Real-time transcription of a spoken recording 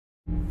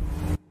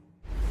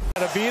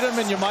To beat him,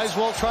 and you might as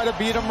well try to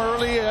beat him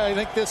early. I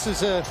think this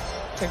is an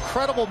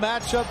incredible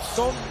matchup.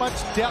 So much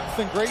depth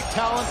and great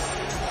talent.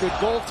 Good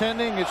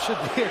goaltending. It should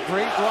be a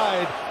great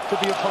ride to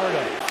be a part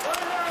of.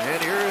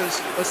 And here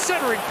is a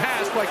centering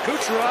pass by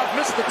Kucherov.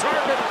 Missed the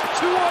target.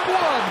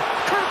 2-on-1.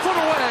 Kerfoot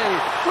away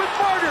with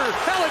Marner.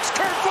 Alex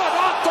Kerfoot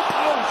off the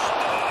post.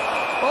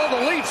 Oh,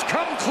 the Leafs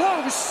come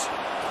close.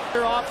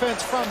 Their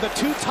offense from the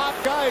two top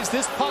guys.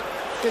 This puck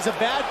is a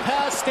bad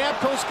pass.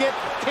 Stamkos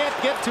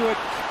can't get to it.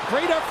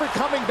 Great effort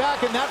coming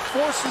back, and that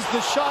forces the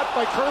shot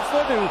by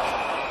Kerfoot, who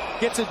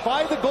gets it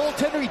by the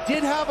goaltender. He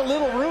did have a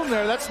little room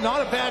there. That's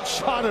not a bad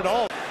shot at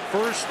all.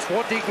 First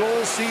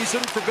 20-goal season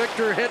for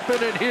Victor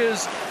Hedman in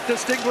his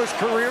distinguished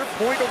career.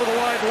 Point over the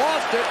line,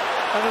 lost it,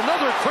 and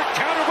another quick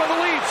counter by the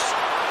Leafs.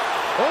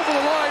 Over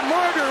the line,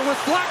 Marner with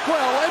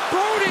Blackwell and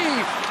Brody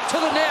to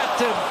the net,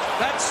 and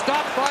that's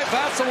stopped by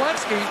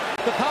Vasilevsky.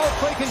 The power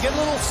play can get a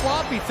little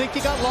sloppy. Think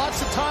you got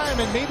lots of time,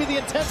 and maybe the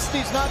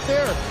intensity's not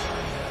there.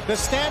 The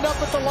stand-up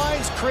at the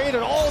lines created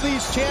all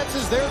these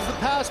chances. There's the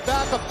pass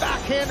back, a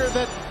backhander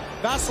that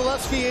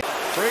Vasilevsky.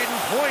 Braden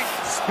Point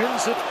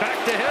spins it back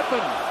to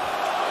Hedman.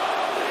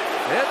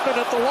 Hedman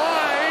at the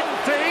line,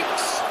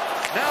 fakes.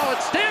 Now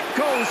it's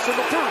Stamkos in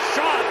the first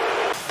shot.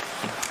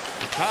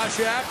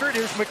 Kasha after it.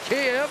 Here's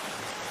Mikheyev.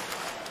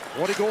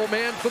 20-goal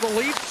man for the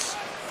Leafs.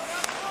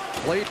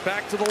 Played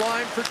back to the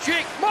line for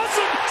Jake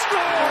Muzzin.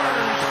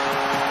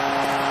 Scores!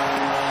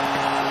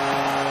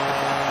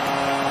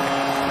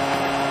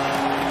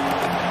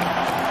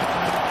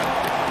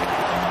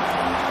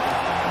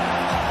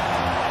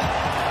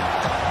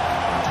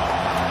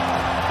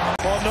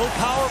 Well, no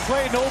power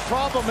play, no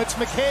problem. It's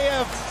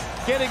Mikheyev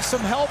getting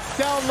some help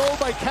down low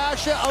by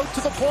Kasha, out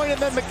to the point,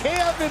 and then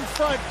Mikheyev in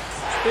front.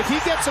 If he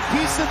gets a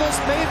piece of this,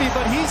 maybe,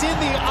 but he's in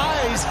the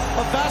eyes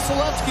of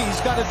Vasilevsky.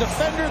 He's got a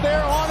defender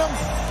there on him.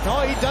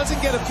 No, he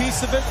doesn't get a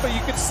piece of it, but you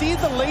can see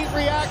the late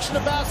reaction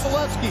of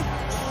Vasilevsky.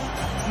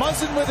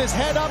 Muzzin with his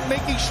head up,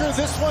 making sure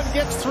this one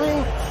gets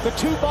through. The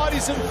two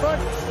bodies in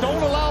front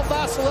don't allow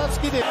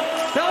Vasilevsky to...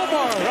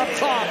 Belmar up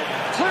top,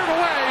 cleared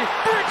away,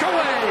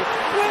 breakaway.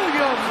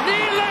 William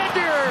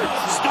Nylander,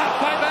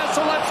 stopped by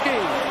Vasilevsky.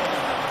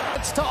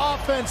 It's to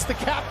offense, the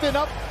captain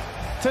up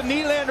to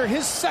Nylander,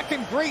 his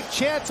second great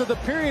chance of the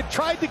period.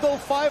 Tried to go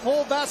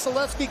 5-hole,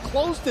 Vasilevsky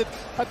closed it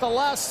at the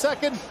last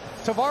second.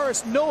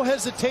 Tavares, no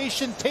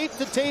hesitation, tape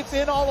to tape,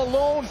 in all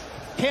alone.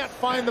 Can't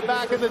find the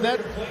back of the net.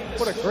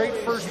 What a great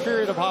first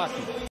period of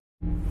hockey.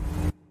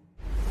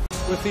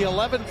 With the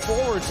 11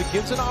 forwards, it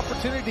gives an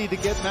opportunity to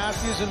get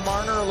Matthews and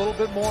Marner a little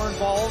bit more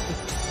involved.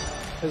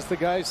 As the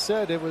guys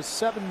said, it was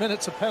 7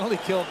 minutes of penalty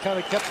kill, kind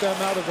of kept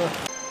them out of the...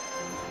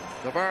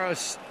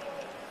 Tavares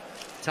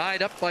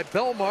tied up by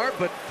Belmar,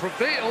 but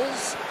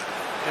prevails.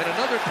 And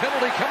another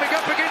penalty coming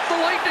up against the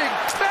Lightning.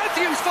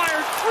 Matthews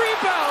fired,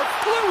 rebound,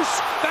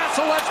 loose.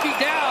 Vasilevsky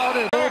down.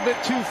 And a little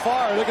bit too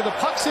far. Look at the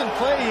pucks in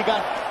play. You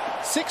got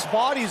 6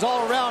 bodies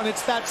all around.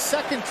 It's that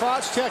second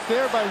cross check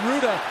there by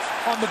Ruda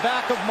on the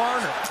back of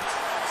Marner.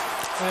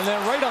 And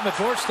then right on the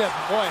doorstep,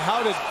 boy,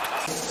 how did...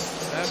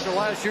 After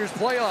last year's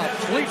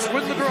playoffs, Leafs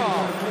win the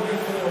draw.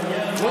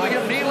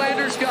 William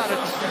Nylander's got it.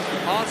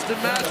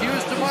 Auston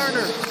Matthews to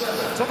Marner.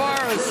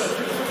 Tavares.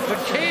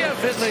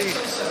 Mikheyev in the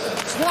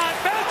slot.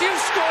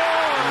 Matthews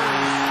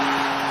scores!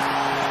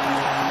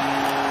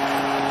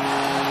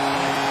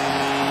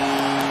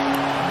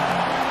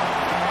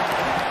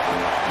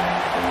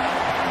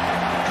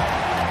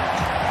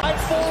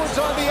 Forwards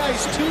on the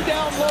ice, 2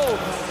 down low.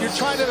 You're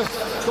trying to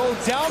go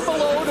down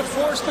below to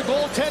force the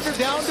goaltender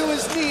down to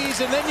his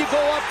knees, and then you go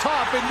up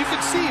top, and you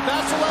can see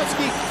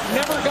Vasilevsky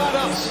never got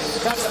up.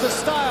 That's the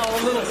style,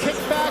 a little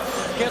kickback,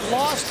 get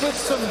lost with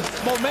some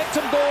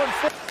momentum going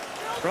forward.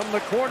 From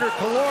the corner,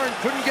 Killorn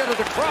couldn't get it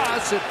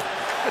across. It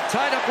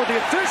tied up with the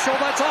official.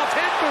 That's off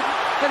Hedman.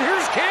 And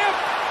here's Camp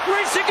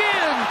racing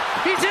in.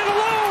 He's in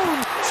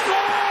alone.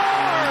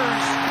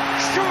 Scores!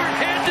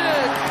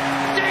 Short-handed.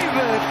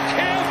 David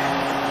Camp.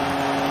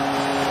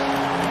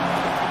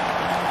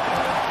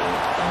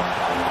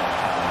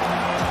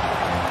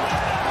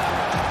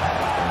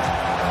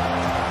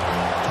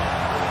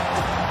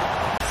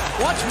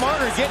 Watch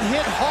Marner get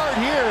hit hard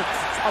here.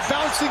 A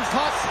bouncing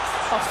puck,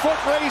 a foot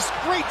race.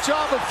 Great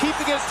job of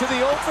keeping it to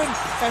the open,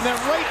 and then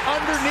right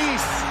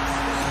underneath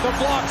the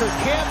blocker.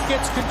 Camp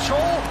gets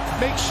control,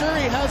 makes sure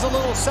he has a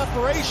little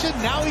separation.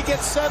 Now he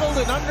gets settled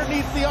and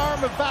underneath the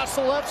arm of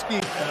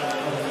Vasilevsky.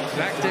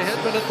 Back to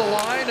Hedman at the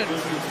line, and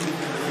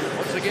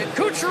once again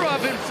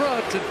Kucherov in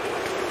front. And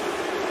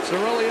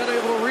Cirelli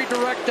unable to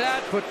redirect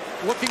that, but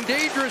looking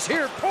dangerous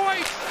here.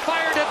 Point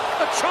fired it,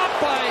 a chop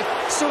by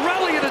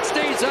Cirelli, and it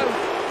stays out.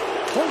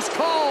 Close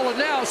call, and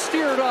now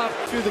steered up.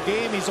 Through the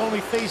game, he's only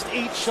faced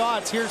 8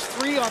 shots. Here's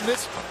 3 on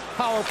this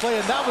power play,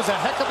 and that was a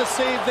heck of a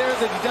save there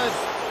that he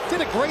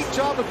did a great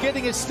job of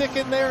getting his stick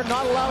in there,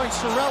 not allowing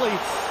Cirelli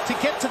to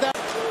get to that.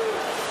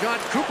 John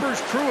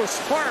Cooper's crew a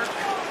spark.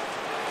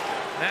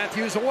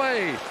 Matthews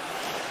away.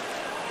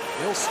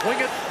 He'll swing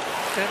it,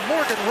 and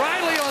Morgan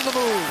Riley on the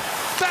move.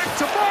 Back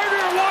to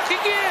Marner, walking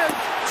in,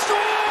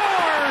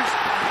 scores!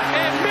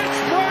 And Mitch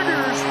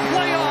Marner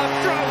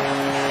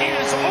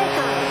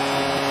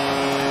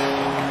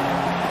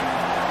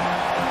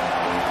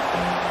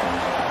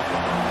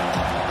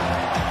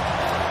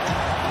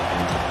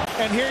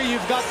And here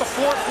you've got the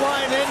fourth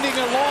line ending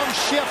a long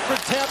shift for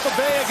Tampa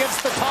Bay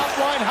against the top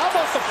line. How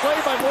about the play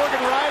by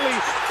Morgan Rielly?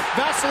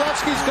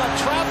 Vasilevsky's got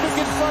traffic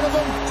in front of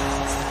him.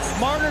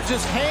 Marner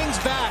just hangs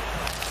back.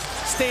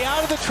 Stay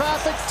out of the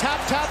traffic,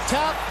 tap, tap,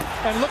 tap,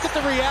 and look at the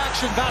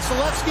reaction.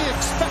 Vasilevsky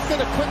expected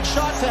a quick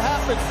shot to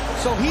happen,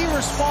 so he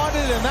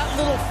responded, and that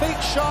little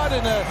fake shot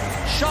and a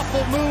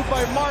shuffle move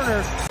by Marner.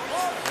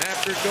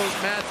 After goes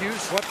Matthews,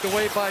 swept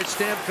away by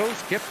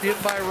Stamkos, kept in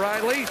by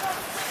Rielly.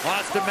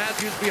 Auston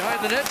Matthews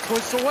behind the net,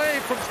 twists away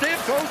from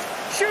Stamkos,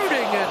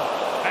 shooting, and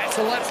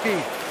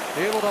Vasilevsky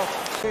able to...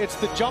 It's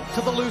the jump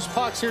to the loose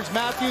pucks. Here's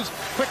Matthews,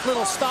 quick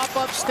little stop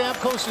up.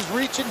 Stamkos is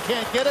reaching,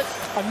 can't get it.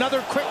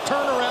 Another quick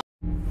turnaround.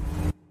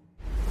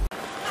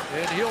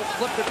 And he'll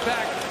flip it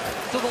back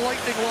to the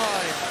Lightning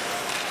line.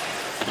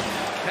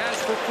 Pass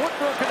for foot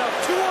broken up,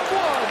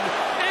 2-on-1.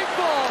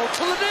 Engvall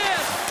to the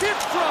net, in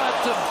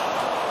front.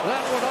 And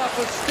that one off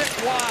a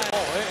stick wide.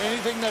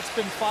 Anything that's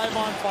been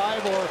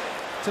 5-on-5 or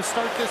to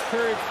start this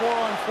period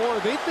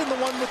 4-on-4, they've been the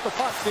one with the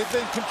puck. They've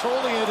been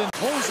controlling it. And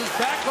closes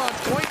back on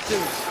point to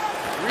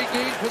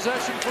regain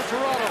possession for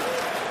Toronto.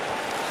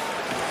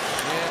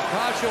 And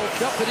Kase will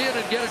dump it in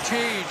and get a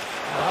change.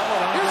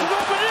 Here's an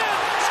open net,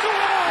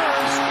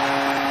 scores!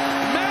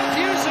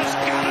 Matthews has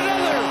got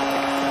another.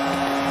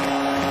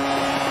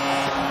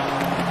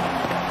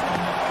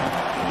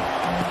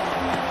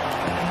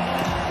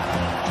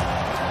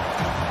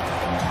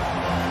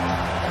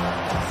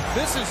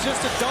 This is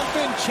just a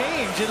dump-in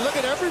change, and look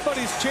at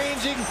everybody's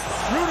changing.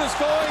 Ruda's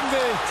going,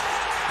 the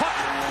puck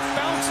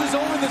bounces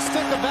over the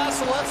stick of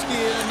Vasilevsky,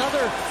 and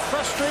another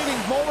frustrating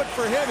moment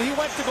for him. He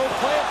went to go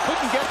play it,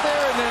 couldn't get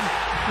there, and then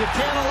you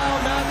can't allow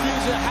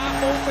Matthews a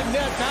half-open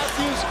net.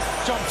 Matthews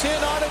jumps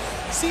in on it,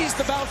 sees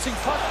the bouncing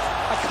puck,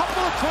 a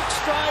couple of quick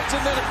strides,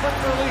 and then a quick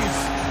release.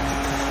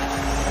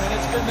 And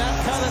it's been that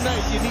kind of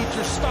night. You need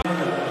your start.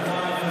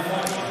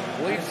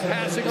 Leafs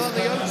passing on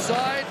the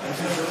outside.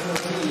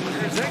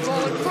 Here's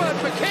Engvall in front.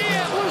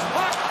 McKayev, loose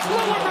puck.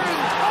 Liljegren.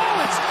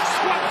 Oh, it's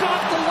swept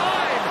off the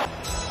line.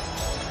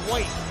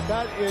 White,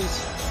 that is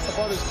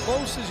about as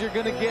close as you're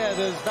going to get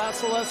as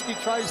Vasilevsky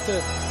tries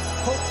to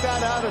poke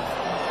that out of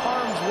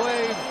harm's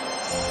way.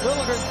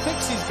 Liljegren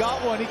thinks he's got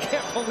one. He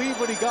can't believe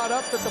when he got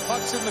up that the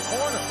puck's in the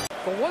corner.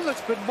 The one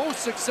that's been most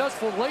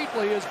successful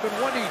lately has been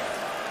when he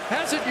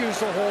hasn't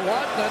used a whole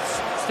lot. That's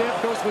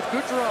Stamkos with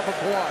Kucherov a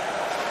block.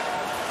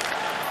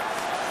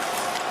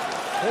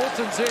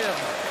 Holton's in.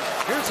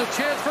 Here's a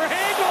chance for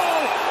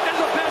Hagel, and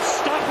the best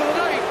stop of the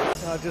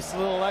night. Just a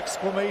little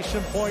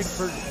exclamation point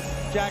for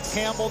Jack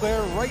Campbell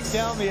there. Right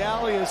down the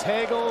alley is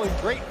Hagel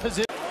in great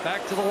position.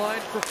 Back to the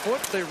line for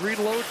Foot. They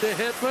reload to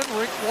Hedman.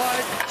 Rink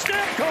wide.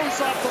 Stamkos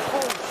off the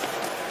post.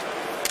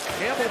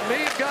 Campbell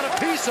may have got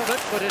a piece of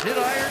it, but it hit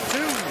iron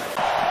too.